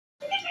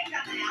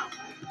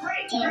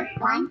2,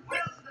 1.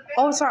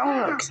 Oh, sorry,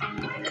 Alex.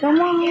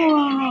 Come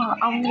on,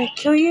 I'm gonna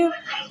kill you.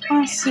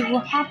 I'll see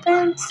what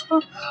happens.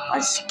 I'll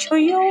just kill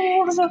you.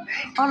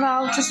 And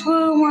I'll just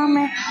ruin my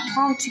man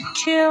to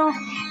kill.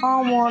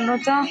 I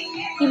wanna die.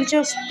 You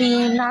just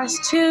be nice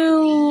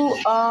to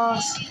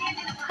us.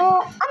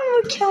 Oh,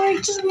 I'm gonna kill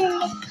you. Just be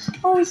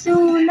always do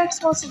the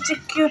next one to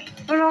take you.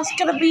 And that's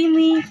gonna be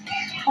me.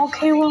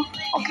 Okay, well,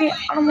 okay,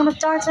 I don't wanna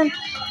die then.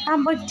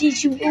 But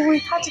did you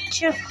always have to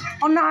kill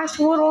a nice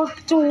little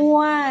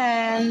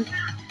twin?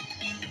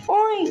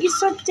 Oh, you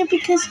said that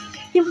because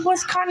it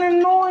was kind of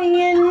annoying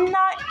and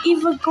not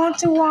even going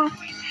to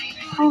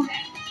Oh,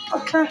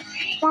 okay.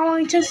 Why don't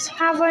we just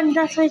have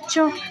another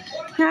joke?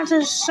 Have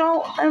to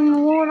show and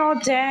ruin all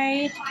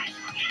day.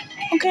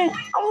 Okay,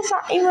 I was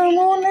not even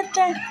ruin the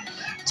day.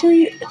 Till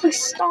you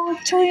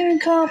start to even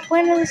go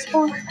play this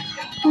one.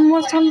 And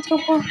more time to go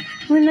play.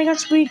 I mean, I got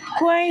to be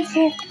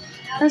grateful.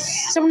 And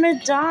some of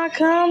the dark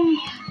come.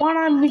 Why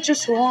not be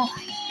just wrong?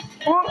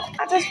 Well,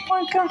 at this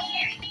point,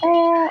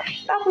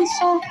 that'll be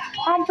so.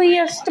 That'll be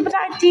a stupid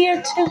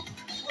idea too.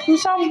 And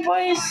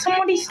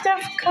somebody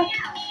stuff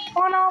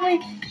on me.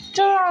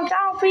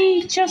 That'll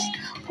be just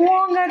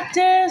wrong at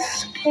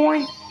this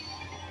point.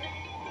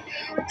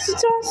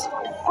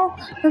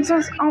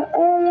 Since I'm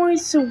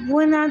always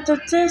win at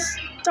this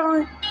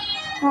time.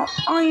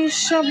 Are you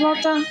sure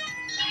about that?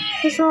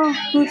 So,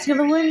 who's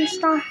gonna win this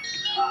time?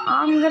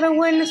 I'm gonna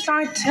win this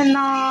time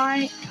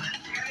tonight.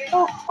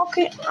 Oh,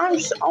 okay, I'm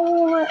just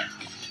over it.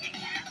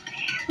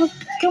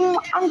 Come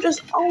on, I'm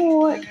just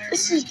over it.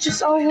 This is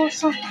just over.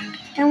 So,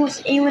 and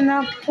was even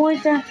a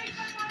point that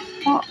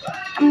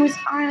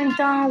I'm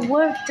done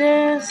with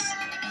this.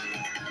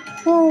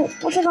 Well,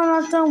 what's I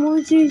gonna done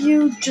with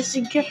you just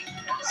to get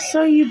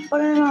so you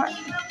better not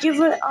give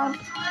it up.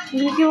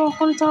 You give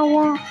up on that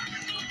one.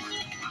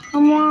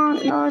 Come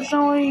on, no,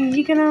 so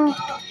you're gonna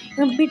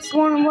beat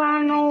one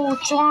round or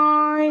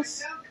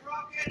twice.